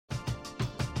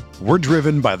We're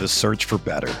driven by the search for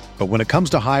better. But when it comes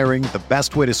to hiring, the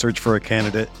best way to search for a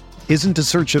candidate isn't to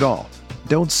search at all.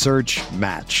 Don't search,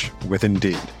 match with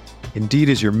Indeed. Indeed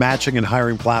is your matching and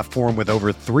hiring platform with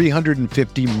over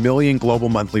 350 million global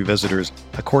monthly visitors,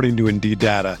 according to Indeed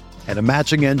data, and a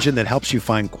matching engine that helps you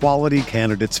find quality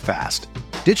candidates fast.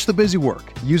 Ditch the busy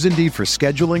work. Use Indeed for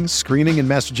scheduling, screening, and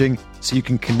messaging so you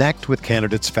can connect with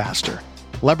candidates faster.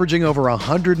 Leveraging over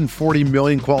 140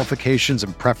 million qualifications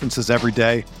and preferences every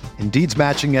day, Indeed's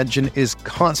matching engine is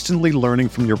constantly learning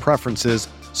from your preferences,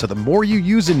 so the more you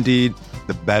use Indeed,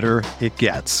 the better it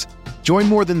gets. Join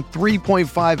more than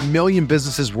 3.5 million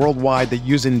businesses worldwide that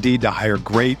use Indeed to hire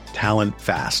great talent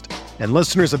fast. And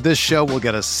listeners of this show will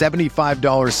get a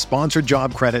 $75 sponsored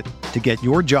job credit to get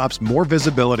your jobs more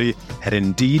visibility at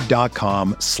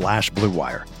Indeed.com/Blue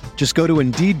Wire. Just go to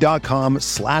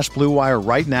Indeed.com/Blue Wire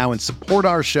right now and support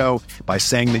our show by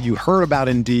saying that you heard about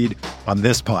Indeed on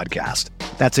this podcast.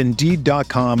 That's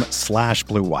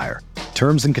Indeed.com/Blue Wire.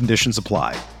 Terms and conditions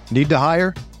apply. Need to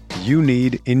hire? You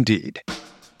need Indeed.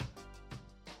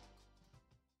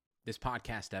 This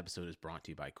podcast episode is brought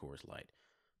to you by Coors Light.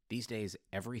 These days,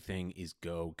 everything is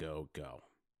go, go, go.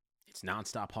 It's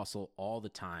nonstop hustle all the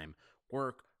time.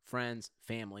 Work, friends,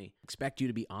 family, expect you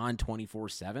to be on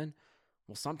 24/7.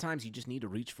 Well, sometimes you just need to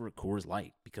reach for a Coors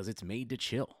Light because it's made to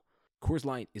chill. Coors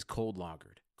Light is cold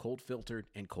lagered, cold filtered,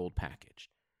 and cold packaged.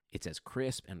 It's as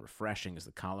crisp and refreshing as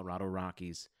the Colorado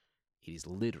Rockies. It is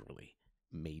literally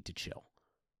made to chill.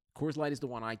 Coors Light is the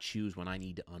one I choose when I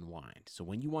need to unwind. So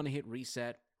when you want to hit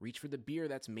reset, reach for the beer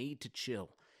that's made to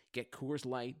chill. Get Coors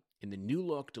Light in the new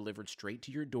look delivered straight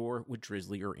to your door with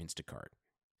Drizzly or Instacart.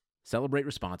 Celebrate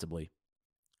responsibly.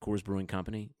 Coors Brewing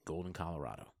Company, Golden,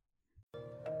 Colorado.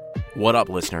 What up,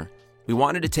 listener? We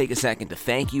wanted to take a second to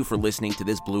thank you for listening to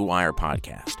this Blue Wire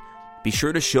podcast. Be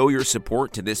sure to show your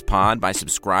support to this pod by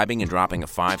subscribing and dropping a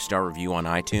 5-star review on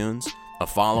iTunes, a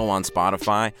follow on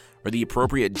Spotify, or the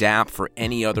appropriate DAP for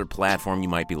any other platform you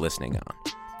might be listening on.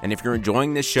 And if you're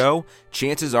enjoying this show,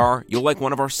 chances are you'll like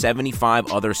one of our 75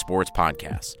 other sports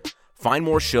podcasts. Find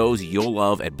more shows you'll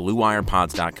love at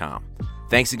BlueWirePods.com.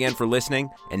 Thanks again for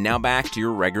listening, and now back to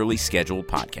your regularly scheduled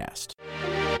podcast.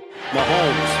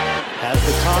 Mahomes has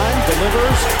the time,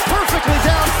 delivers perfectly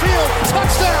downfield,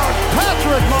 touchdown,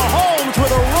 Patrick Mahomes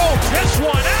with a rope. This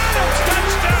one, Adams,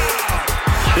 touchdown!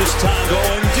 This time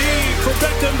going deep for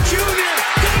Beckham Jr.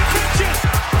 Did he catch it?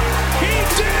 He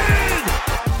did!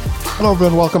 Hello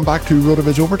everyone, welcome back to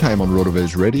RotoViz Overtime on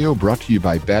RotoViz Radio, brought to you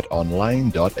by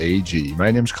betonline.ag.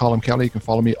 My name's Colin Kelly. You can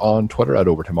follow me on Twitter at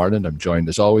Overtime Ireland. I'm joined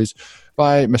as always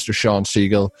by Mr. Sean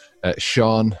Siegel.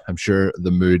 Sean, I'm sure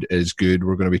the mood is good.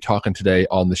 We're going to be talking today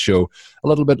on the show a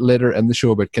little bit later in the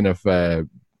show about kind of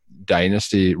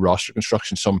dynasty roster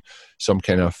construction, some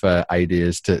kind of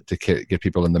ideas to get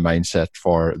people in the mindset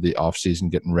for the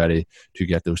offseason, getting ready to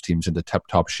get those teams into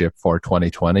tip-top shape for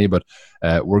 2020. But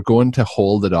we're going to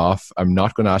hold it off. I'm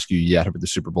not going to ask you yet about the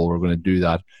Super Bowl. We're going to do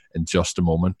that in just a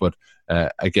moment. But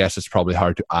I guess it's probably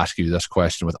hard to ask you this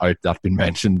question without that being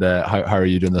mentioned. How are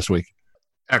you doing this week?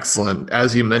 Excellent.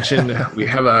 As you mentioned, we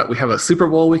have a Super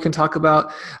Bowl we can talk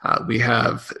about. We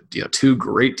have two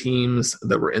great teams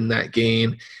that were in that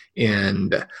game.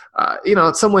 And,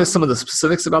 in some ways, some of the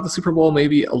specifics about the Super Bowl may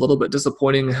be a little bit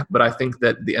disappointing, but I think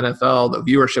that the NFL, the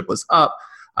viewership was up.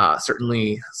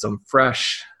 Certainly some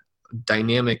fresh,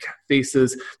 dynamic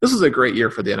faces. This was a great year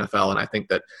for the NFL, and I think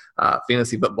that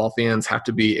fantasy football fans have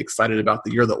to be excited about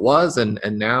the year that was, and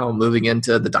now moving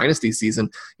into the dynasty season,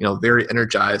 very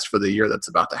energized for the year that's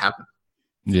about to happen.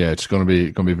 Yeah, it's going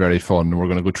to be very fun. We're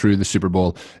going to go through the Super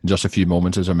Bowl in just a few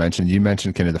moments. As I mentioned, you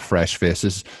mentioned kind of the fresh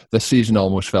faces. This season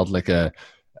almost felt like a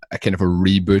kind of a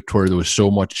reboot where there was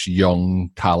so much young,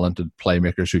 talented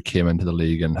playmakers who came into the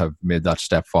league and have made that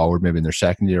step forward, maybe in their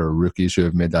second year, or rookies who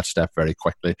have made that step very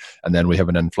quickly. And then we have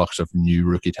an influx of new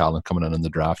rookie talent coming in the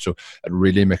draft. So it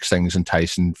really makes things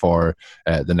enticing for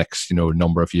the next,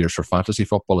 number of years for fantasy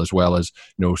football, as well as,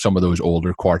 some of those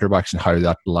older quarterbacks and how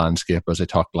that landscape, as I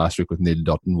talked last week with Neil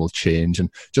Dutton, will change, and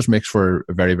just makes for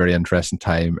a very, very interesting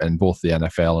time in both the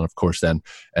NFL and, of course, then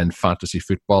in fantasy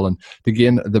football. And to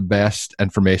gain the best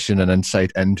information and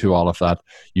insight into all of that,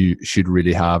 you should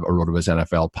really have a RotoViz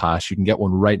NFL Pass. You can get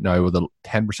one right now with a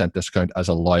 10% discount as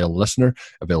a loyal listener,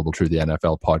 available through the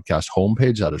NFL Podcast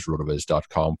homepage. That is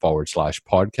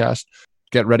rotoviz.com/podcast.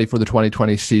 Get ready for the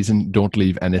 2020 season. Don't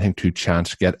leave anything to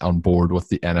chance. Get on board with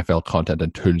the NFL content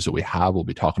and tools that we have. We'll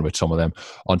be talking about some of them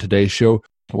on today's show.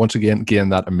 Once again, gain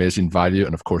that amazing value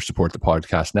and, of course, support the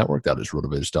podcast network. That is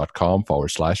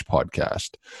rotoviz.com/podcast.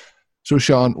 So,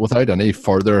 Sean, without any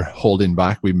further holding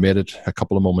back, we made it a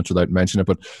couple of moments without mentioning it,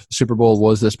 but the Super Bowl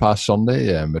was this past Sunday.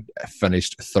 It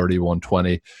finished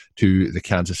 31-20 to the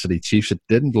Kansas City Chiefs. It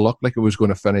didn't look like it was going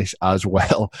to finish as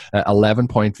well.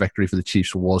 11-point victory for the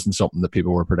Chiefs wasn't something that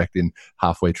people were predicting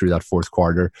halfway through that fourth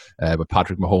quarter. But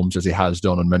Patrick Mahomes, as he has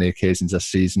done on many occasions this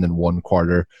season in one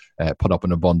quarter, put up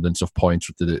an abundance of points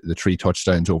with the 3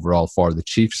 touchdowns overall for the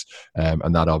Chiefs.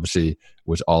 And that obviously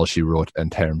was all she wrote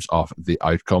in terms of the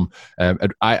outcome.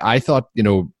 I thought,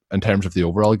 in terms of the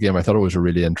overall game, I thought it was a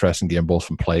really interesting game, both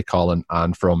from play calling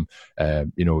and from,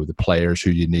 the players who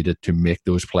you needed to make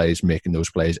those plays, making those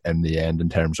plays in the end in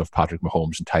terms of Patrick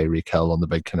Mahomes and Tyreek Hill on the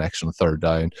big connection on third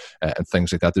down and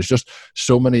things like that. There's just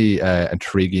so many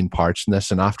intriguing parts in this.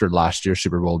 And after last year's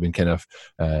Super Bowl being kind of,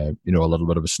 a little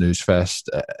bit of a snooze fest,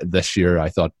 this year I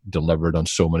thought delivered on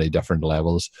so many different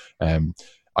levels.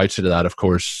 Outside of that, of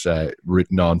course,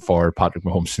 rooting on for Patrick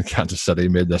Mahomes in Kansas City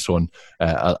made this one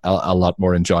a lot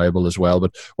more enjoyable as well.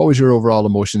 But what was your overall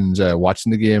emotions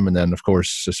watching the game? And then, of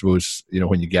course, I suppose,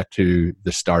 when you get to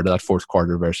the start of that fourth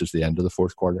quarter versus the end of the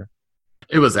fourth quarter?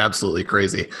 It was absolutely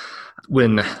crazy.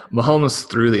 When Mahomes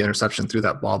threw the interception, threw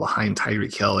that ball behind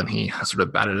Tyreek Hill, and he sort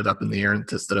of batted it up in the air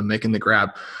instead of making the grab,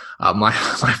 my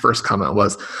first comment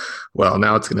was, well,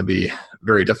 now it's going to be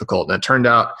very difficult. And it turned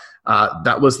out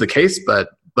that was the case, but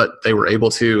they were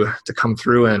able to come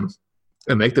through and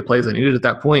make the plays they needed at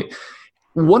that point.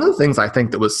 One of the things I think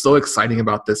that was so exciting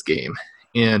about this game,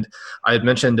 and I had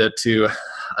mentioned it to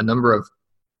a number of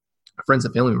friends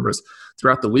and family members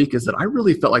throughout the week, is that I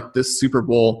really felt like this Super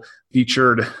Bowl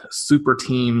featured super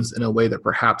teams in a way that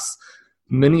perhaps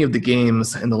many of the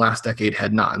games in the last decade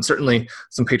had not. And certainly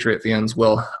some Patriot fans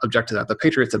will object to that. The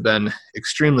Patriots have been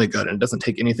extremely good, and it doesn't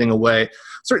take anything away.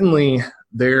 Certainly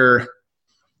their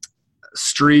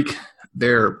streak,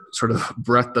 their sort of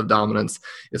breadth of dominance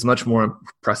is much more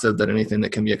impressive than anything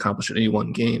that can be accomplished in any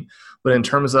one game. But in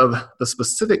terms of the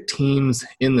specific teams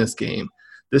in this game,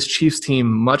 this Chiefs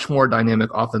team, much more dynamic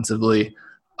offensively,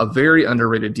 a very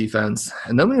underrated defense.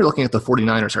 And then when you're looking at the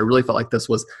 49ers, I really felt like this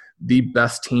was the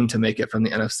best team to make it from the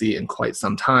NFC in quite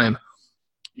some time.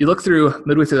 You look through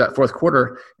midway through that fourth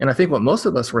quarter, and I think what most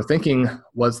of us were thinking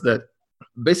was that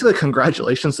basically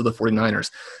congratulations to the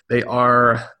 49ers. They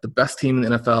are the best team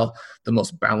in the NFL, the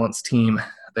most balanced team.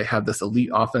 They have this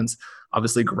elite offense.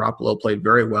 Obviously, Garoppolo played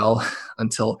very well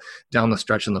until down the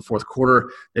stretch in the fourth quarter.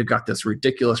 They've got this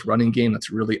ridiculous running game that's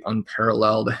really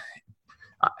unparalleled.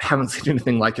 I haven't seen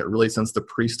anything like it really since the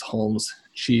Priest-Holmes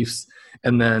Chiefs.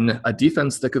 And then a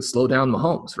defense that could slow down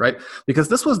Mahomes, right? Because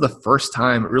this was the first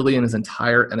time really in his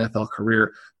entire NFL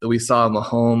career that we saw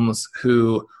Mahomes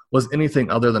who was anything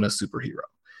other than a superhero.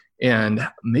 And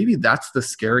maybe that's the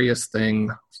scariest thing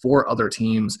for other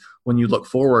teams when you look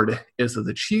forward, is that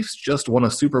the Chiefs just won a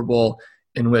Super Bowl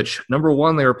in which, number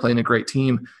one, they were playing a great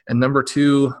team, and number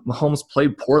two, Mahomes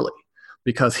played poorly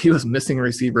because he was missing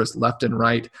receivers left and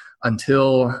right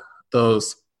until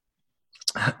those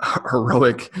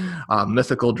heroic,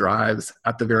 mythical drives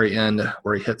at the very end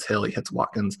where he hits Hill, he hits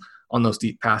Watkins on those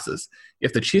deep passes.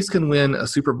 If the Chiefs can win a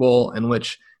Super Bowl in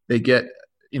which they get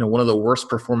one of the worst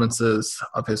performances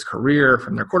of his career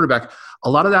from their quarterback, a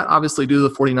lot of that obviously due to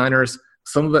the 49ers.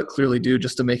 Some of it clearly due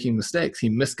just to making mistakes. He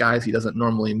missed guys he doesn't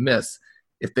normally miss.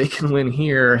 If they can win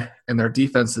here and their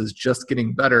defense is just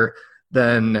getting better,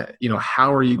 then,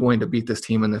 how are you going to beat this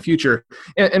team in the future?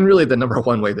 And really the number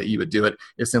one way that you would do it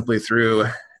is simply through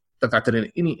the fact that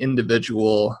in any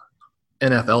individual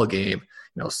NFL game,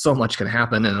 so much can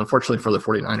happen. And unfortunately for the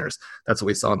 49ers, that's what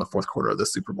we saw in the fourth quarter of the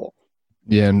Super Bowl.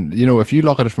 Yeah, and if you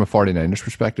look at it from a 49ers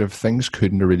perspective, things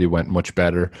couldn't have really went much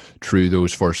better through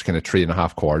those first kind of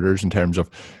 3.5 quarters in terms of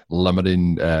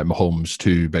limiting Mahomes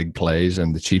to big plays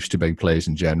and the Chiefs to big plays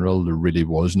in general. There really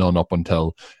was none up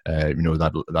until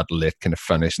that late kind of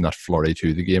finish and that flurry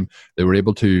to the game. They were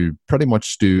able to pretty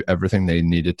much do everything they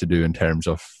needed to do in terms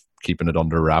of keeping it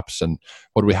under wraps. And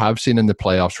what we have seen in the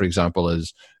playoffs, for example,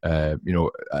 is I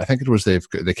think it was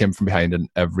they came from behind in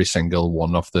every single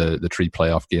one of the 3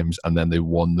 playoff games, and then they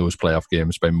won those playoff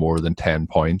games by more than 10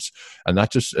 points. And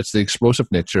it's the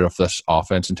explosive nature of this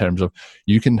offense in terms of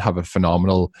you can have a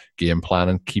phenomenal game plan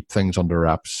and keep things under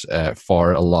wraps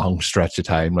for a long stretch of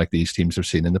time, like these teams have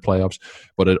seen in the playoffs.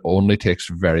 But it only takes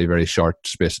very, very short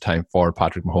space of time for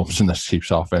Patrick Mahomes and the Chiefs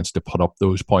offense to put up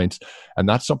those points. And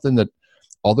that's something that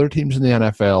other teams in the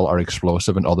NFL are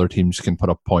explosive and other teams can put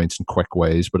up points in quick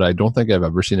ways, but I don't think I've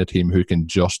ever seen a team who can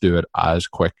just do it as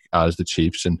quick as the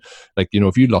Chiefs. And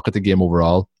if you look at the game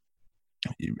overall,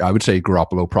 I would say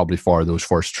Garoppolo probably for those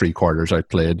first 3 quarters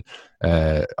outplayed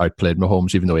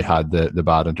Mahomes, even though he had the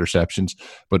bad interceptions.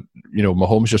 But,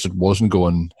 Mahomes just, it wasn't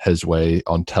going his way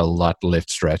until that late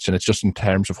stretch. And it's just in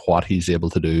terms of what he's able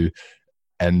to do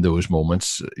in those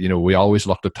moments. We always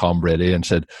looked at Tom Brady and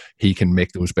said he can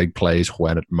make those big plays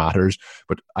when it matters.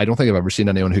 But I don't think I've ever seen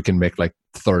anyone who can make like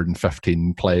 3rd and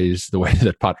 15 plays the way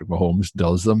that Patrick Mahomes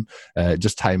does them.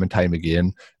 Just time and time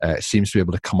again, seems to be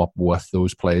able to come up with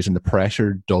those plays, and the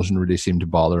pressure doesn't really seem to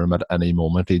bother him at any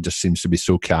moment. He just seems to be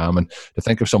so calm. And to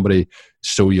think of somebody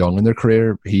so young in their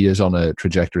career, he is on a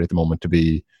trajectory at the moment to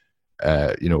be,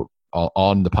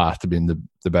 on the path to being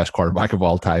the best quarterback of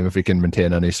all time if he can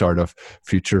maintain any sort of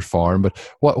future form. But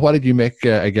what did you make?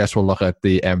 I guess we'll look at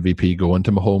the MVP going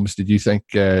to Mahomes. Did you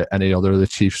think any other of the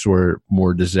Chiefs were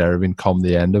more deserving come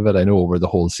the end of it? I know over the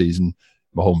whole season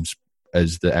Mahomes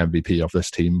is the MVP of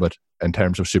this team, but in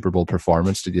terms of Super Bowl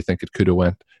performance, did you think it could have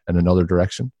went in another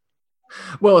direction?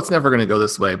 Well, it's never going to go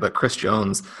this way, but Chris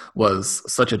Jones was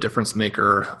such a difference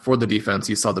maker for the defense.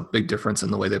 You saw the big difference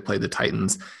in the way they played the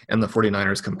Titans and the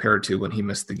 49ers compared to when he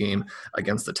missed the game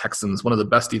against the Texans. One of the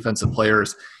best defensive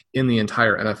players in the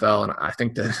entire NFL. And I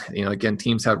think that, again,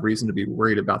 teams have reason to be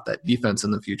worried about that defense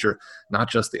in the future, not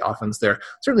just the offense there.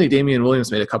 Certainly Damian Williams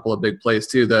made a couple of big plays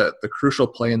too. The crucial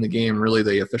play in the game, really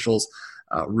the officials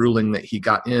ruling that he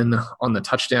got in on the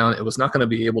touchdown. It was not going to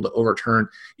be able to overturn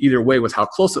either way with how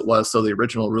close it was, so the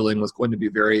original ruling was going to be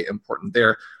very important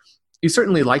there. You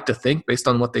certainly like to think, based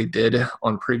on what they did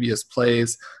on previous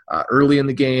plays early in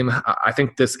the game, I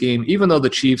think this game, even though the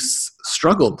Chiefs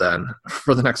struggled then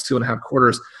for the next 2.5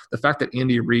 quarters, the fact that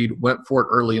Andy Reid went for it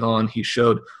early on, he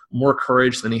showed more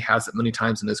courage than he has at many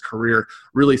times in his career,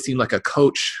 really seemed like a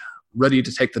coach ready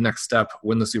to take the next step,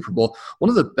 win the Super Bowl. One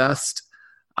of the best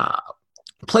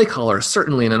play callers,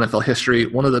 certainly in NFL history,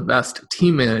 one of the best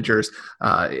team managers.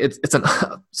 It's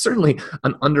certainly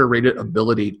an underrated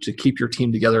ability to keep your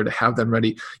team together, to have them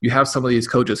ready. You have some of these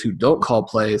coaches who don't call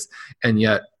plays and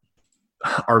yet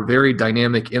are very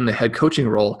dynamic in the head coaching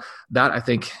role. That, I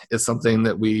think, is something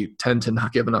that we tend to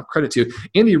not give enough credit to.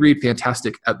 Andy Reid,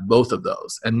 fantastic at both of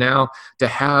those. And now to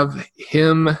have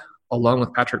him along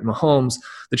with Patrick Mahomes,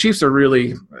 the Chiefs are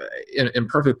really in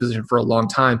perfect position for a long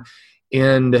time.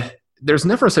 And there's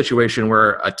never a situation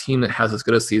where a team that has as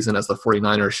good a season as the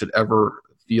 49ers should ever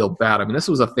feel bad. I mean, this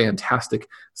was a fantastic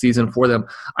season for them.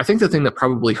 I think the thing that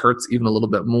probably hurts even a little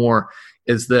bit more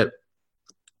is that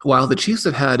while the Chiefs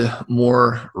have had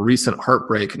more recent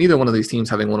heartbreak, neither one of these teams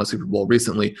having won a Super Bowl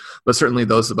recently, but certainly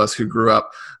those of us who grew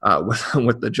up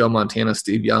with the Joe Montana,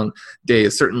 Steve Young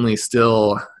days certainly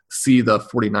still see the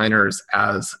 49ers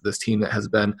as this team that has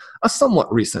been a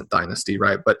somewhat recent dynasty,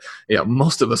 right? But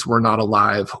most of us were not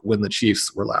alive when the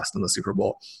Chiefs were last in the Super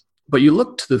Bowl. But you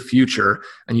look to the future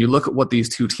and you look at what these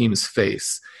two teams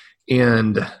face,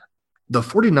 and the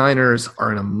 49ers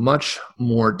are in a much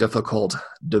more difficult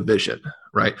division,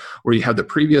 right? Where you have the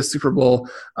previous Super Bowl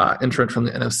entrant from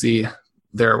the NFC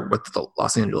there with the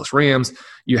Los Angeles Rams.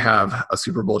 You have a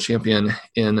Super Bowl champion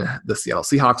in the Seattle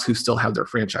Seahawks who still have their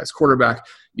franchise quarterback.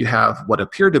 You have what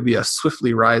appeared to be a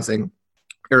swiftly rising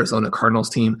Arizona Cardinals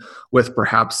team with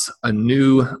perhaps a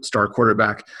new star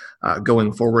quarterback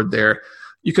going forward there.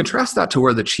 You contrast that to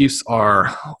where the Chiefs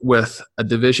are with a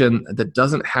division that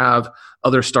doesn't have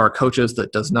other star coaches,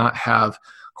 that does not have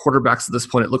quarterbacks at this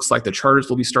point. It looks like the Chargers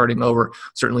will be starting over.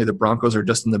 Certainly the Broncos are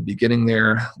just in the beginning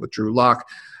there with Drew Lock.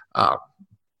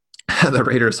 The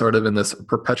Raiders sort of in this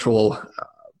perpetual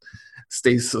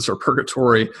stasis or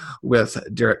purgatory with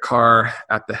Derek Carr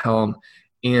at the helm.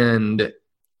 And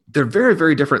they're very,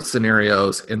 very different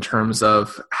scenarios in terms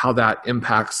of how that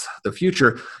impacts the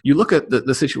future. You look at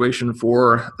the situation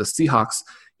for the Seahawks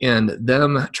and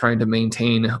them trying to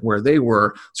maintain where they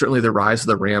were. Certainly the rise of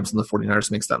the Rams and the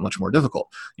 49ers makes that much more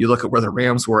difficult. You look at where the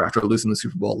Rams were after losing the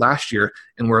Super Bowl last year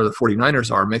and where the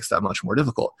 49ers are, makes that much more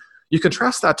difficult. You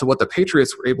contrast that to what the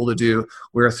Patriots were able to do,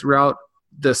 where throughout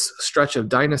this stretch of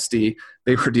dynasty,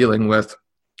 they were dealing with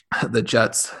the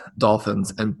Jets,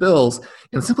 Dolphins, and Bills,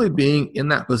 and simply being in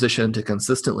that position to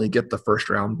consistently get the first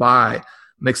round bye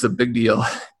makes a big deal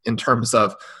in terms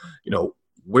of,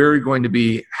 where you're going to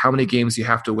be, how many games you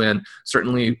have to win.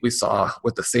 Certainly we saw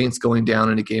with the Saints going down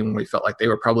in a game when we felt like they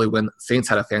would probably win. Saints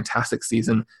had a fantastic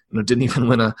season, didn't even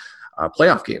win a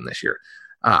playoff game this year.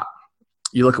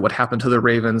 You look at what happened to the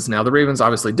Ravens. Now, the Ravens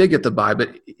obviously did get the bye,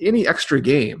 but any extra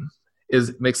game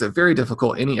makes it very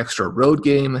difficult. Any extra road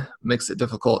game makes it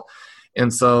difficult.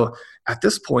 And so at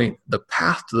this point, the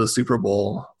path to the Super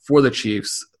Bowl for the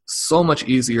Chiefs, so much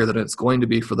easier than it's going to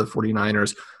be for the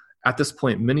 49ers. At this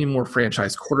point, many more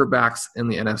franchise quarterbacks in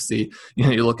the NFC.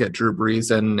 You look at Drew Brees,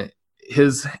 and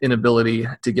his inability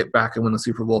to get back and win the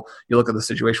Super Bowl. You look at the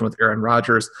situation with Aaron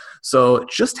Rodgers. So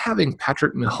just having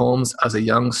Patrick Mahomes as a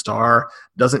young star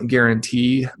doesn't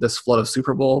guarantee this flood of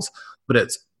Super Bowls, but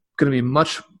it's going to be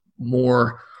much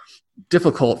more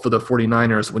difficult for the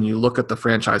 49ers when you look at the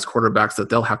franchise quarterbacks that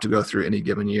they'll have to go through any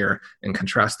given year and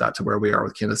contrast that to where we are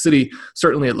with Kansas City.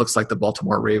 Certainly it looks like the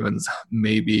Baltimore Ravens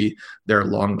may be their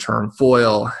long-term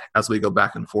foil as we go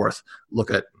back and forth, look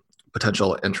at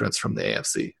potential entrants from the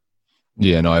AFC.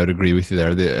 Yeah, no, I would agree with you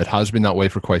there. It has been that way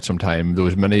for quite some time. There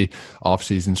was many off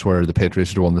seasons where the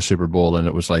Patriots had won the Super Bowl and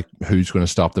it was like, who's going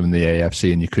to stop them in the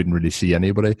AFC? And you couldn't really see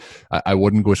anybody. I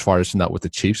wouldn't go as far as in that with the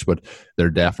Chiefs, but they're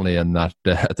definitely in that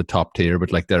at the top tier.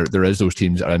 But like there is those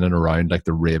teams in and around like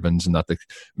the Ravens and that they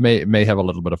may have a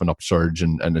little bit of an upsurge,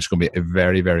 and it's going to be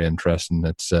very, very interesting.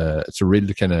 It's a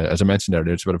really kind of, as I mentioned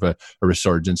earlier, it's a bit of a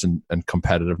resurgence and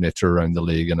competitive nature around the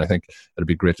league. And I think it'll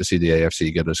be great to see the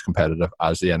AFC get as competitive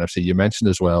as the NFC. You mentioned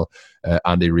as well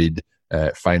Andy Reid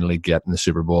finally getting the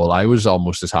Super Bowl. I was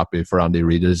almost as happy for Andy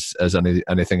Reid as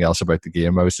anything else about the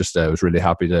game. I was really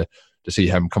happy to see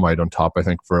him come out on top. I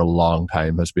think for a long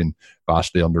time has been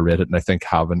vastly underrated, and I think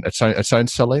having it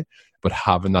sounds silly, but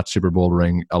having that Super Bowl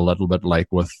ring, a little bit like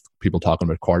with people talking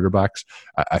about quarterbacks,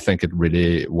 I think it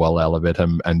really will elevate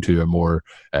him into a more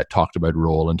talked about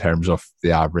role in terms of the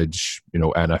average,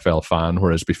 NFL fan.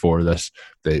 Whereas before this,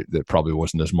 there probably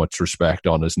wasn't as much respect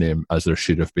on his name as there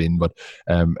should have been. But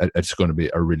it's going to be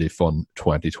a really fun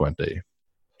 2020.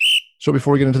 So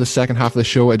before we get into the second half of the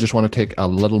show, I just want to take a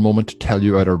little moment to tell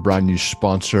you about our brand new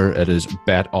sponsor. It is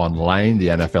Bet Online. The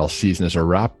NFL season is a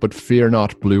wrap, but fear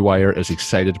not, Blue Wire is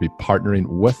excited to be partnering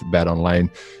with Bet Online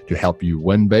to help you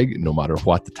win big, no matter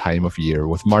what the time of year.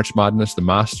 With March Madness, the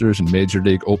Masters, and Major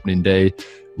League opening day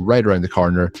right around the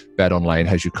corner, Bet Online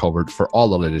has you covered for all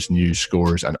the latest news,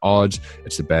 scores, and odds.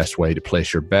 It's the best way to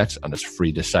place your bets, and it's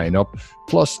free to sign up.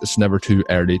 Plus, it's never too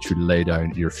early to lay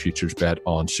down your futures bet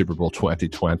on Super Bowl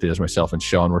 2020, as myself and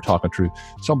Sean were talking through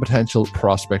some potential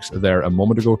prospects there a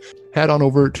moment ago. Head on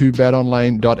over to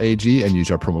betonline.ag and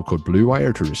use our promo code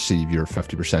BlueWire to receive your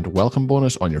 50% welcome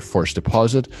bonus on your first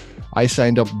deposit. I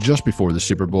signed up just before the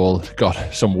Super Bowl, got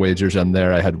some wagers in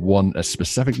there. I had one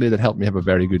specifically that helped me have a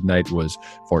very good night, was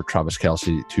for Travis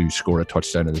Kelce to score a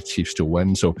touchdown and the Chiefs to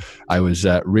win. So I was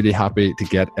really happy to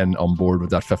get in on board with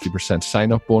that 50%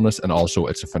 sign-up bonus, and also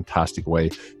it's a fantastic way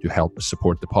to help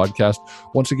support the podcast.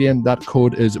 Once again, that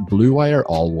code is BlueWire,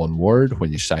 all one word,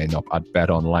 when you sign up at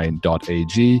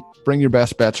betonline.ag. Bring your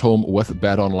best bets home with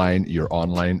BetOnline, your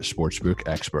online sportsbook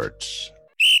experts.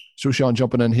 So, Sean,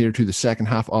 jumping in here to the second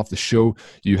half of the show,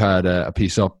 you had a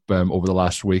piece up over the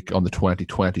last week on the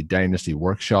 2020 Dynasty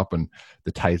Workshop, and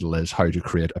the title is How to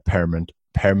Create a Permanent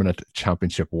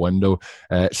Championship Window.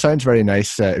 It sounds very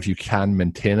nice if you can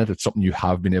maintain it. It's something you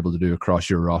have been able to do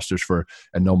across your rosters for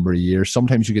a number of years.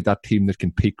 Sometimes you get that team that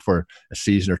can peak for a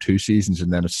season or two seasons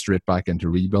and then it's straight back into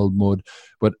rebuild mode.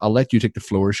 But I'll let you take the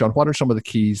floor, Sean. What are some of the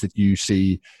keys that you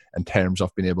see in terms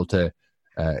of being able to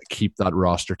keep that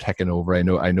roster ticking over?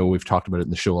 I know we've talked about it in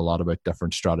the show a lot about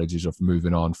different strategies of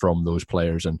moving on from those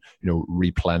players and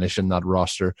replenishing that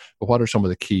roster. But what are some of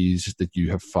the keys that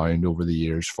you have found over the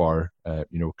years for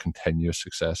continuous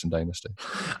success in Dynasty?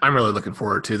 I'm really looking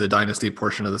forward to the Dynasty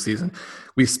portion of the season.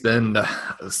 We spend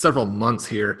several months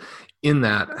here in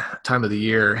that time of the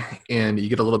year, and you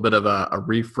get a little bit of a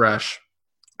refresh.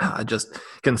 Just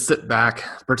can sit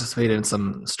back, participate in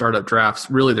some startup drafts.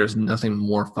 Really, there's nothing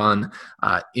more fun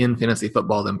in fantasy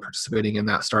football than participating in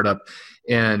that startup.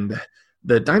 And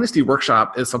the Dynasty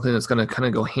Workshop is something that's going to kind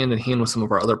of go hand in hand with some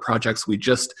of our other projects. We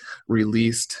just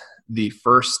released the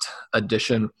first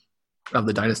edition of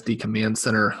the Dynasty Command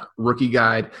Center Rookie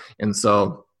Guide. And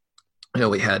so,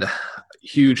 we had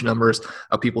huge numbers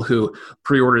of people who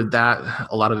pre-ordered that,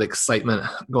 a lot of excitement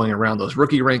going around those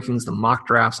rookie rankings, the mock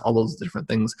drafts, all those different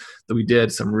things that we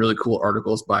did, some really cool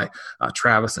articles by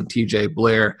Travis and TJ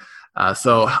Blair.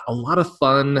 So a lot of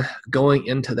fun going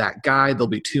into that guide. There'll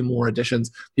be 2 more editions.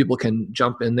 People can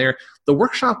jump in there. The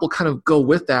workshop will kind of go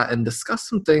with that and discuss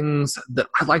some things that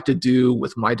I like to do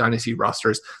with my Dynasty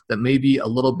rosters that may be a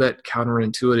little bit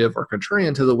counterintuitive or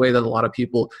contrarian to the way that a lot of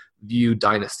people view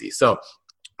Dynasty. So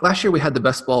last year we had the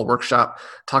Best Ball Workshop,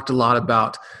 talked a lot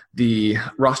about the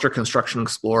Roster Construction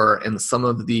Explorer and some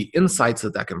of the insights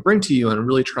that can bring to you, and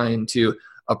really trying to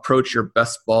approach your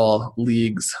best ball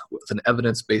leagues with an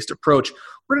evidence-based approach.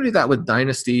 We're going to do that with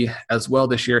Dynasty as well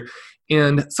this year.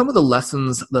 And some of the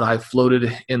lessons that I've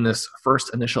floated in this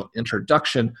first initial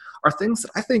introduction are things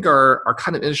that I think are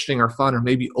kind of interesting or fun or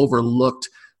maybe overlooked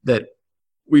that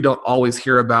we don't always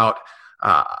hear about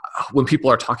when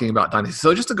people are talking about Dynasty.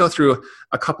 So just to go through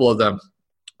a couple of them.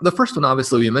 The first one,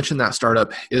 obviously, we mentioned that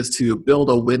startup, is to build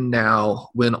a win now,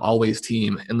 win always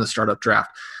team in the startup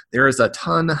draft. There is a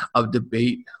ton of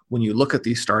debate when you look at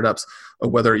these startups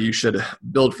of whether you should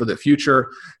build for the future.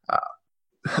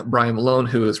 Brian Malone,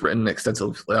 who has written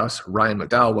extensively, Ryan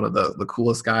McDowell, one of the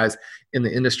coolest guys in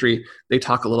the industry, they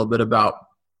talk a little bit about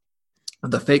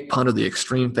the fake punt or the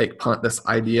extreme fake punt, this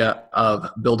idea of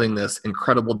building this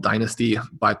incredible dynasty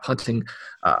by punting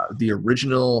the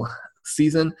original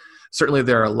season. Certainly,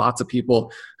 there are lots of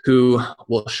people who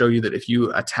will show you that if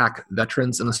you attack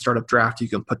veterans in the startup draft, you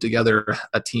can put together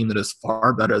a team that is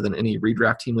far better than any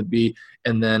redraft team would be,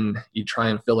 and then you try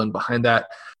and fill in behind that.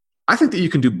 I think that you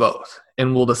can do both,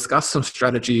 and we'll discuss some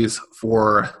strategies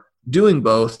for doing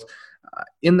both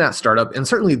in that startup, and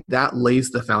certainly that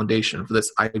lays the foundation for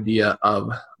this idea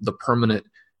of the permanent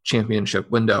championship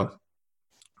window.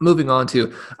 Moving on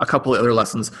to a couple of other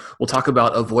lessons, we'll talk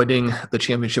about avoiding the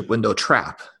championship window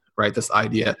trap, right? This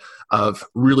idea of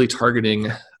really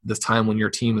targeting this time when your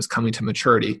team is coming to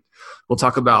maturity. We'll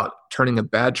talk about turning a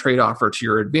bad trade offer to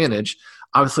your advantage.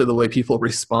 Obviously, the way people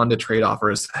respond to trade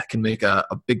offers can make a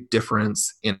big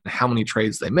difference in how many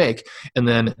trades they make. And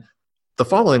then the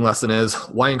following lesson is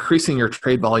why increasing your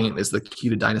trade volume is the key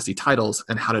to dynasty titles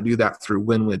and how to do that through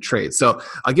win-win trades. So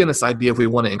again, this idea, if we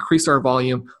want to increase our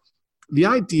volume, the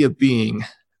idea being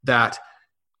that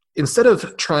instead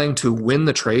of trying to win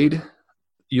the trade,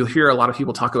 you'll hear a lot of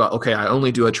people talk about, okay, I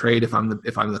only do a trade if I'm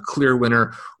the clear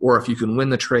winner, or if you can win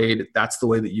the trade, that's the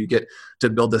way that you get to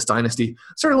build this dynasty.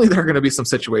 Certainly there are going to be some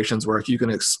situations where if you can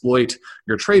exploit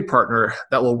your trade partner,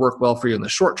 that will work well for you in the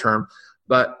short term.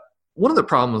 But one of the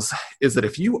problems is that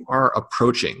if you are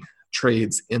approaching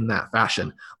trades in that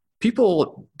fashion,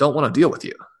 people don't want to deal with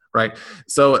you, right?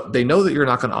 So they know that you're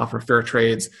not going to offer fair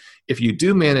trades. If you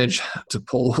do manage to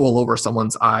pull the wool over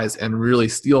someone's eyes and really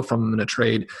steal from them in a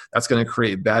trade, that's going to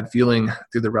create bad feeling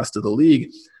through the rest of the league.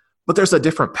 But there's a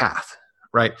different path,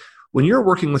 right? When you're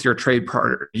working with your trade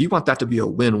partner, you want that to be a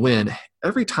win-win.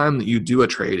 Every time that you do a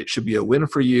trade, it should be a win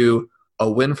for you,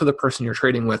 a win for the person you're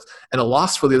trading with, and a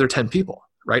loss for the other 10 people,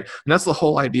 right? And that's the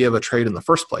whole idea of a trade in the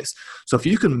first place. So if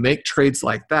you can make trades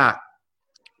like that,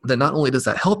 then not only does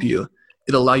that help you,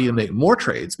 it'll allow you to make more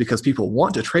trades because people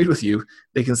want to trade with you.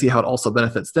 They can see how it also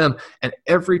benefits them. And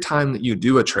every time that you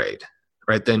do a trade,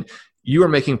 right, then you are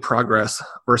making progress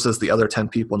versus the other 10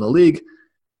 people in the league.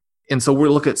 And so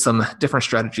we'll look at some different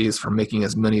strategies for making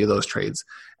as many of those trades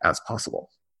as possible.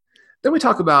 Then we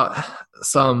talk about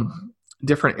some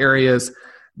different areas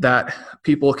that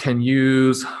people can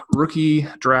use rookie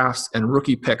drafts and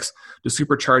rookie picks to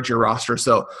supercharge your roster.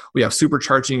 So we have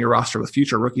supercharging your roster with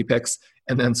future rookie picks,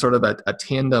 and then sort of a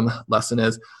tandem lesson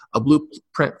is a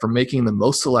blueprint for making the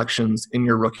most selections in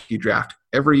your rookie draft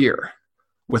every year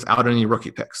without any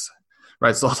rookie picks,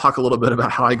 right? So I'll talk a little bit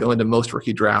about how I go into most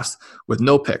rookie drafts with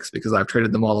no picks because I've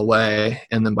traded them all away.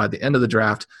 And then by the end of the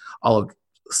draft, I'll have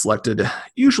selected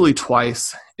usually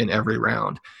twice in every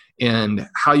round. And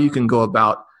how you can go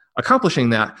about accomplishing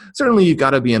that, certainly you've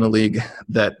got to be in a league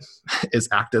that is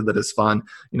active, that is fun,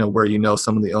 where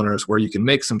some of the owners, where you can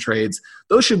make some trades.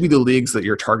 Those should be the leagues that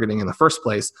you're targeting in the first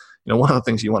place. One of the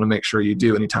things you want to make sure you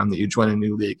do anytime that you join a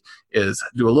new league is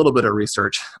do a little bit of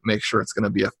research, make sure it's going to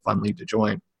be a fun league to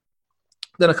join.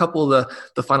 Then a couple of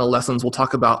the final lessons, we'll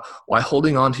talk about why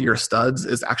holding on to your studs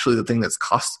is actually the thing that's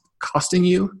costing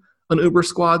you an Uber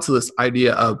squad. So this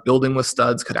idea of building with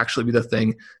studs could actually be the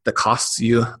thing that costs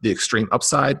you the extreme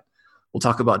upside. We'll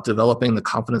talk about developing the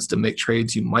confidence to make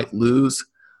trades you might lose.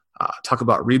 Talk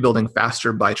about rebuilding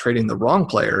faster by trading the wrong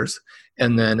players.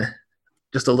 And then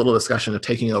just a little discussion of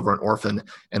taking over an orphan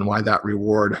and why that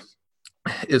reward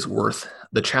is worth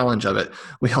the challenge of it.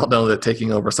 We all know that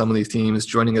taking over some of these teams,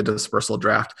 joining a dispersal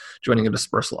draft, joining a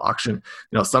dispersal auction,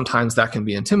 sometimes that can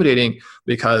be intimidating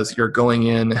because you're going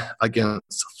in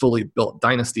against fully built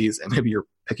dynasties and maybe you're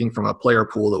picking from a player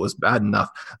pool that was bad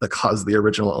enough that caused the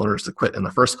original owners to quit in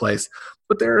the first place.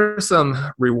 But there are some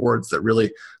rewards that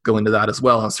really go into that as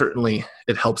well. And certainly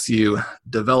it helps you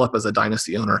develop as a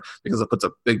dynasty owner because it puts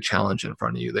a big challenge in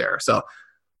front of you there. So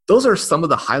those are some of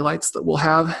the highlights that we'll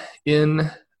have in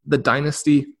the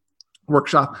Dynasty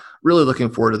workshop. Really looking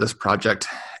forward to this project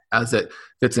as it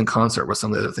fits in concert with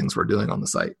some of the other things we're doing on the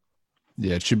site.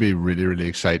 Yeah, it should be really, really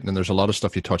exciting. And there's a lot of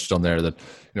stuff you touched on there that,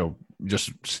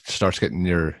 just starts getting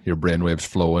your brainwaves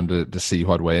flowing to see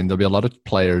what way. And there'll be a lot of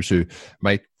players who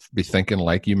might be thinking,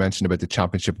 like you mentioned about the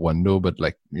championship window, but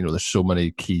there's so many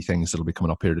key things that'll be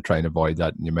coming up here to try and avoid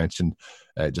that. And you mentioned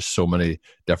just so many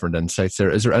different insights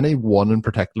there. Is there any one in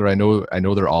particular? I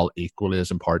know they're all equally as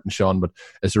important, Sean, but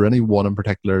is there any one in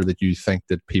particular that you think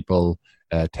that people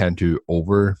tend to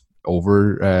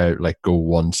like go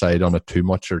one side on it too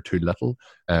much or too little.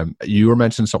 You were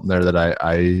mentioning something there that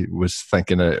I was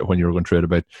thinking when you were going through it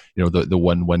about, the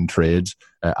win-win trades.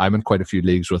 I'm in quite a few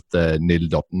leagues with Neil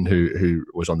Dutton, who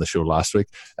was on the show last week,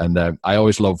 and I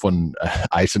always love when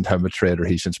I send him a trade or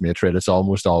he sends me a trade. It's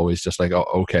almost always just like, oh,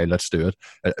 okay, let's do it.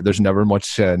 There's never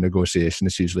much negotiation.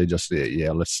 It's usually just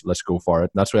let's go for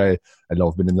it. And that's why I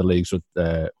love being in the leagues with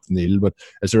Neil. But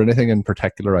is there anything in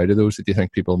particular out of those that you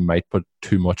think people might put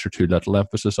too much or too little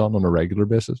emphasis on a regular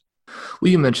basis?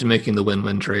 Well, you mentioned making the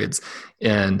win-win trades,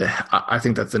 and I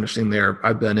think that's interesting there.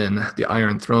 I've been in the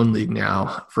Iron Throne League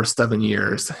now for 7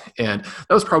 years, and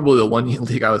that was probably the one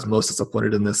league I was most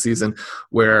disappointed in this season,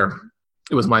 where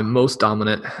it was my most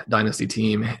dominant dynasty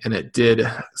team, and it did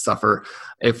suffer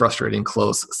a frustrating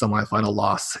close semifinal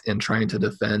loss in trying to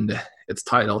defend its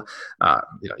title.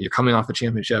 You're coming off a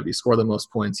championship, you score the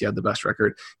most points, you have the best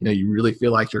record. You really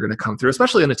feel like you're going to come through,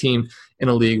 especially in a team in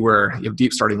a league where you have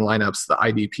deep starting lineups. The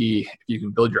IDP, if you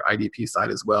can build your IDP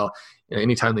side as well,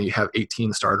 anytime that you have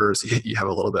 18 starters, you have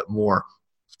a little bit more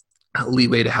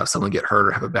leeway to have someone get hurt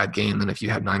or have a bad game than if you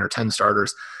had 9 or 10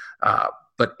 starters.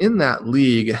 But in that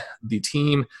league, the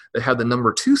team that had the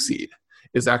number 2 seed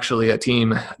is actually a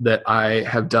team that I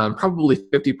have done probably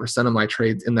 50% of my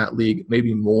trades in that league,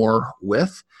 maybe more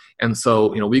with. And so,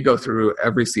 we go through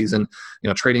every season,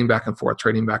 trading back and forth.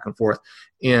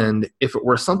 And if it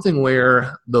were something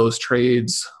where those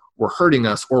trades were hurting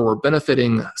us or were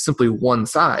benefiting simply one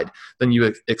side, then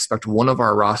you expect one of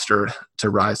our roster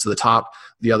to rise to the top,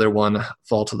 the other one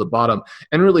fall to the bottom.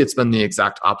 And really it's been the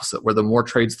exact opposite, where the more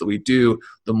trades that we do,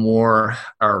 the more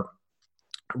our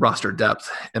roster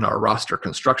depth and our roster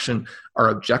construction, our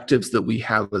objectives that we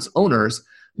have as owners,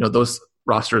 those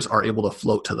rosters are able to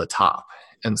float to the top.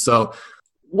 And so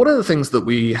one of the things that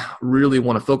we really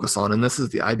want to focus on, and this is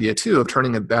the idea too, of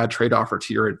turning a bad trade offer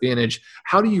to your advantage,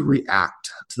 how do you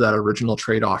react to that original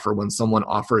trade offer when someone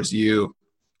offers you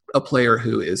a player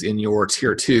who is in your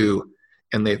tier 2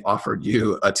 and they've offered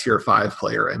you a tier 5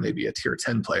 player and maybe a tier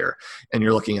 10 player, and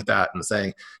you're looking at that and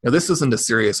saying, this isn't a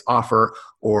serious offer,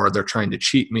 or they're trying to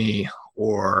cheat me,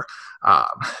 or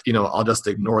I'll just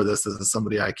ignore this. This is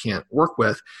somebody I can't work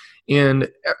with. And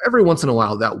every once in a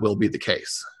while that will be the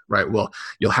case, right? Well,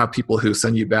 you'll have people who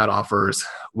send you bad offers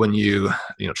when you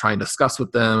try and discuss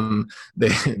with them.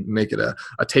 They make it a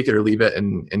take it or leave it,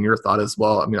 and your thought is,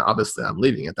 well, obviously I'm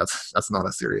leaving it. That's not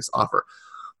a serious offer.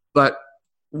 But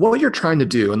what you're trying to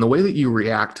do and the way that you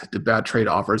react to bad trade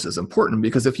offers is important,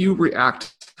 because if you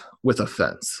react with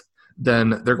offense,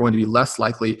 then they're going to be less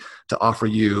likely to offer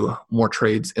you more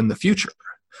trades in the future.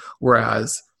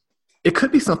 Whereas it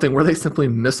could be something where they simply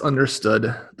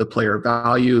misunderstood the player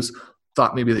values,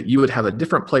 thought maybe that you would have a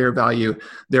different player value.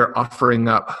 They're offering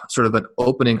up sort of an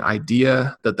opening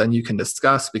idea that then you can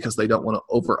discuss because they don't want to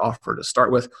over offer to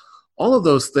start with. All of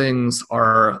those things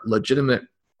are legitimate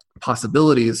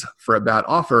possibilities for a bad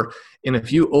offer. And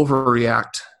if you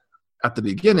overreact at the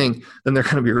beginning, then they're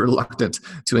going to be reluctant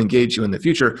to engage you in the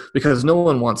future, because no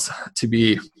one wants to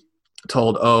be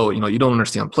told, oh, you don't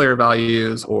understand player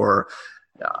values, or,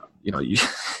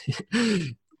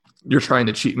 you're trying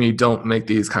to cheat me. Don't make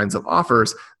these kinds of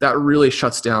offers. That really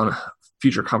shuts down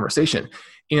future conversation.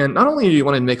 And not only do you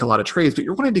want to make a lot of trades, but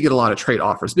you're wanting to get a lot of trade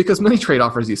offers, because many trade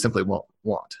offers you simply won't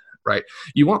want. Right?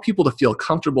 You want people to feel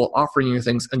comfortable offering you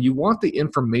things, and you want the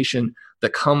information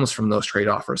that comes from those trade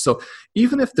offers. So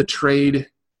even if the trade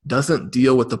doesn't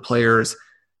deal with the players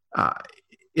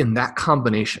in that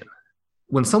combination,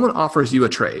 when someone offers you a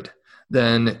trade,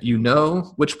 then you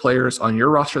know which players on your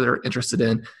roster they're interested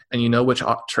in, and you know which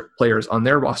players on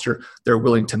their roster they're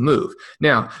willing to move.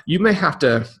 Now, you may have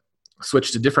to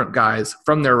switch to different guys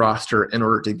from their roster in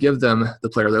order to give them the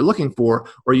player they're looking for,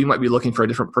 or you might be looking for a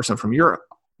different person from your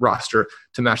roster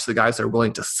to match the guys they're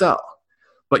willing to sell.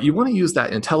 But you want to use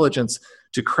that intelligence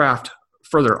to craft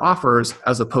further offers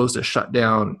as opposed to shut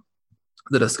down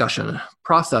the discussion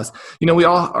process. We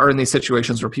all are in these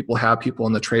situations where people have people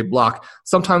on the trade block.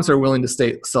 Sometimes they're willing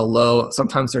to sell low.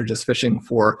 Sometimes they're just fishing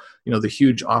for, the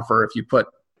huge offer. If you put,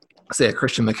 say, a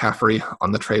Christian McCaffrey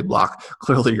on the trade block,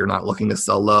 clearly you're not looking to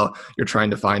sell low. You're trying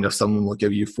to find if someone will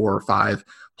give you 4 or 5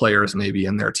 players maybe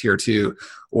in their tier 2,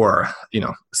 or,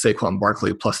 Saquon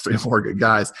Barkley plus 3 more good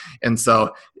guys. And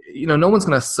so, no one's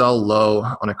going to sell low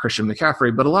on a Christian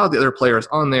McCaffrey, but a lot of the other players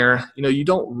on there, you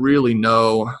don't really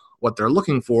know what they're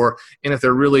looking for, and if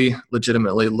they're really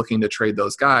legitimately looking to trade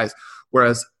those guys.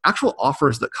 Whereas actual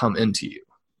offers that come into you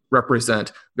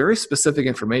represent very specific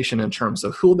information in terms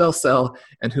of who they'll sell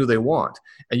and who they want.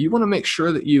 And you want to make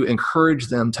sure that you encourage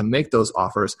them to make those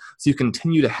offers so you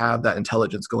continue to have that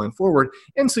intelligence going forward,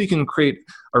 and so you can create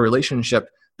a relationship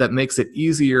that makes it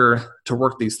easier to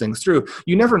work these things through.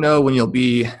 You never know when you'll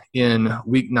be in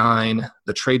week 9,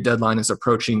 the trade deadline is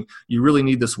approaching, you really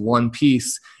need this one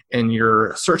piece, and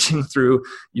you're searching through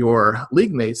your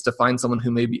league mates to find someone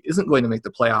who maybe isn't going to make the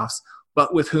playoffs,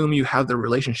 but with whom you have the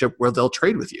relationship where they'll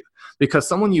trade with you. Because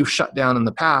someone you've shut down in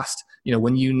the past,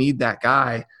 when you need that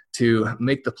guy to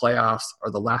make the playoffs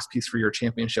or the last piece for your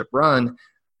championship run,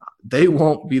 they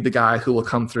won't be the guy who will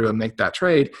come through and make that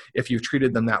trade if you've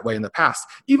treated them that way in the past,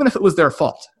 even if it was their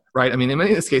fault, right? I mean, in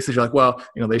many of these cases, you're like, well,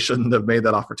 they shouldn't have made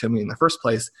that offer to me in the first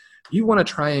place. You want to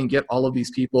try and get all of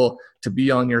these people to be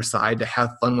on your side, to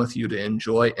have fun with you, to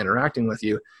enjoy interacting with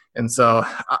you. And so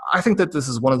I think that this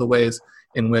is one of the ways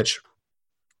in which,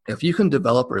 if you can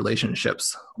develop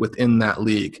relationships within that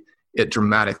league, it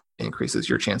dramatically increases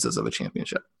your chances of a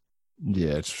championship.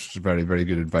 Yeah, it's very, very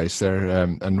good advice there.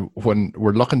 And when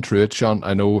we're looking through it, Sean,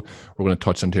 I know we're going to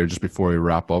touch on here just before we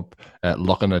wrap up,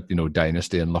 looking at,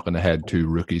 Dynasty and looking ahead to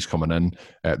rookies coming in.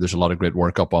 There's a lot of great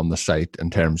work up on the site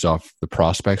in terms of the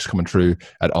prospects coming through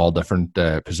at all different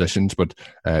positions. But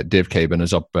Dave Cabin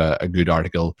is up a good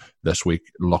article this week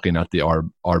looking at the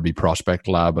RB Prospect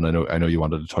Lab. And I know you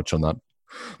wanted to touch on that.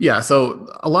 Yeah, so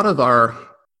a lot of our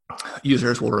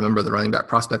users will remember the Running Back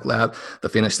Prospect Lab, the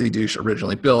Fantasy Douche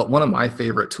originally built. One of my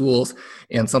favorite tools,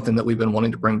 and something that we've been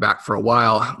wanting to bring back for a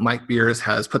while. Mike Beers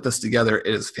has put this together.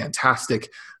 It is fantastic.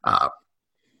 A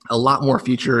lot more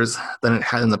features than it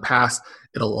had in the past.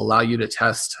 It'll allow you to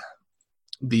test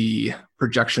the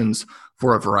projections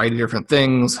for a variety of different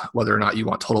things, whether or not you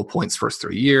want total points first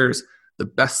 3 years, the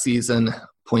best season,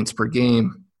 points per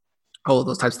game, all of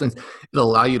those types of things. It'll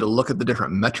allow you to look at the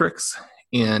different metrics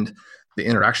and the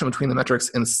interaction between the metrics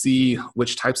and see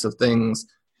which types of things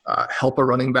help a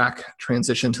running back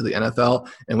transition to the NFL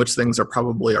and which things are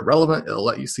probably irrelevant. It'll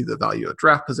let you see the value of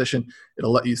draft position.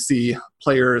 It'll let you see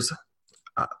players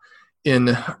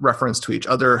in reference to each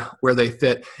other, where they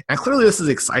fit. And clearly this is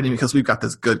exciting because we've got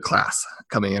this good class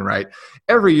coming in, right?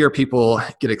 Every year people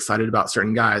get excited about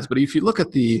certain guys, but if you look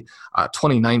at the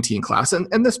 2019 class,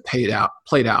 and this played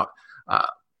out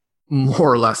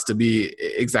more or less to be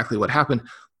exactly what happened,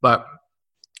 but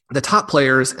the top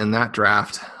players in that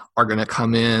draft are going to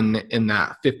come in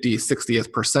that 50th, 60th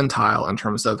percentile in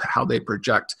terms of how they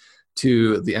project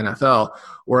to the NFL.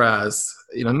 Whereas,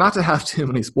 not to have too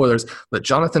many spoilers, but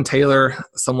Jonathan Taylor,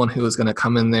 someone who is going to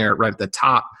come in there right at the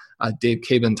top. Dave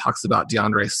Cabin talks about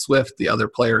DeAndre Swift, the other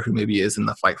player who maybe is in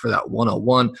the fight for that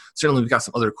 101. Certainly we've got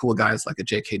some other cool guys like a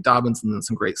J.K. Dobbins and then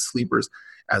some great sleepers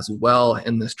as well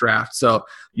in this draft. So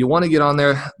you want to get on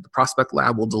there. The Prospect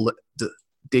Lab will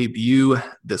debut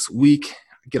this week.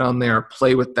 Get on there,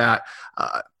 play with that.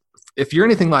 If you're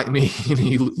anything like me,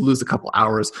 you lose a couple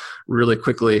hours really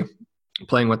quickly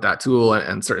playing with that tool,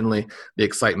 and certainly the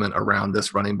excitement around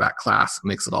this running back class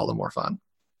makes it all the more fun.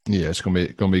 Yeah, it's going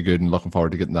to be good, and looking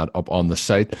forward to getting that up on the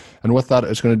site. And with that,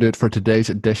 it's going to do it for today's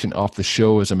edition of the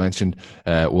show. As I mentioned,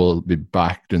 we'll be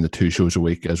back doing the 2 shows a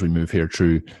week as we move here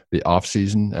through the off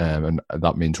season, and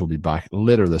that means we'll be back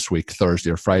later this week, Thursday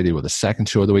or Friday, with a second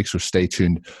show of the week. So stay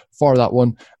tuned for that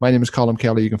one. My name is Colin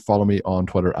Kelly. You can follow me on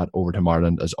Twitter at Overtime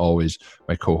Ireland. As always,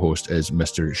 my co-host is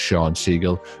Mr. Sean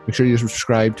Siegel. Make sure you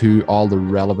subscribe to all the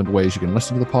relevant ways you can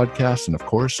listen to the podcast. And of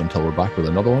course, until we're back with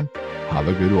another one, have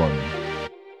a good one.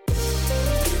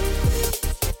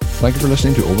 Thank you for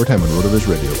listening to Overtime on RotoViz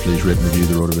Radio. Please rate and review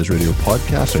the RotoViz Radio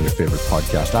podcast on your favorite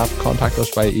podcast app. Contact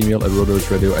us via email at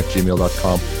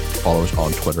rotovizradio@gmail.com. Follow us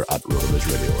on Twitter at RotoViz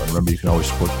Radio. And remember, you can always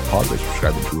support the pod by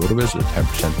subscribing to RotoViz at a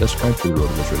 10% discount through the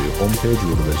RotoViz Radio homepage,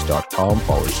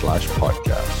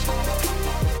 rotoviz.com/podcast.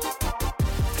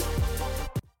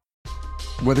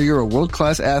 Whether you're a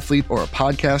world-class athlete or a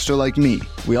podcaster like me,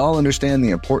 we all understand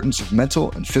the importance of mental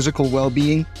and physical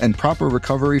well-being and proper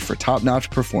recovery for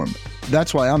top-notch performance.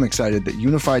 That's why I'm excited that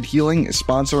Unified Healing is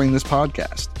sponsoring this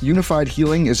podcast. Unified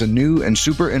Healing is a new and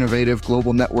super innovative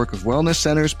global network of wellness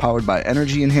centers powered by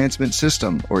Energy Enhancement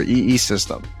System, or EE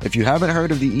System. If you haven't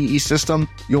heard of the EE System,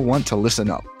 you'll want to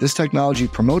listen up. This technology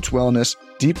promotes wellness,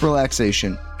 deep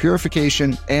relaxation,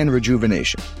 purification, and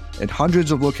rejuvenation. At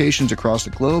hundreds of locations across the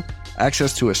globe,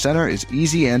 access to a center is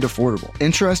easy and affordable.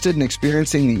 Interested in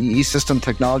experiencing the EE System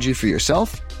technology for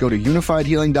yourself? Go to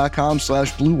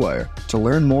unifiedhealing.com/bluewire to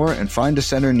learn more and find a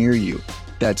center near you.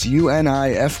 That's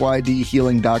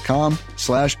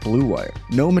unifydhealing.com/bluewire.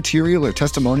 No material or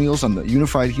testimonials on the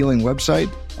Unified Healing website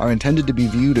are intended to be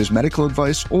viewed as medical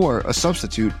advice or a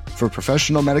substitute for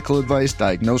professional medical advice,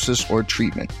 diagnosis, or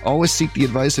treatment. Always seek the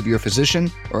advice of your physician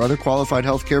or other qualified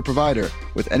healthcare provider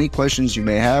with any questions you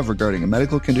may have regarding a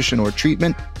medical condition or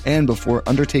treatment, and before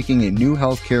undertaking a new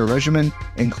healthcare regimen,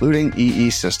 including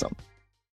EE System.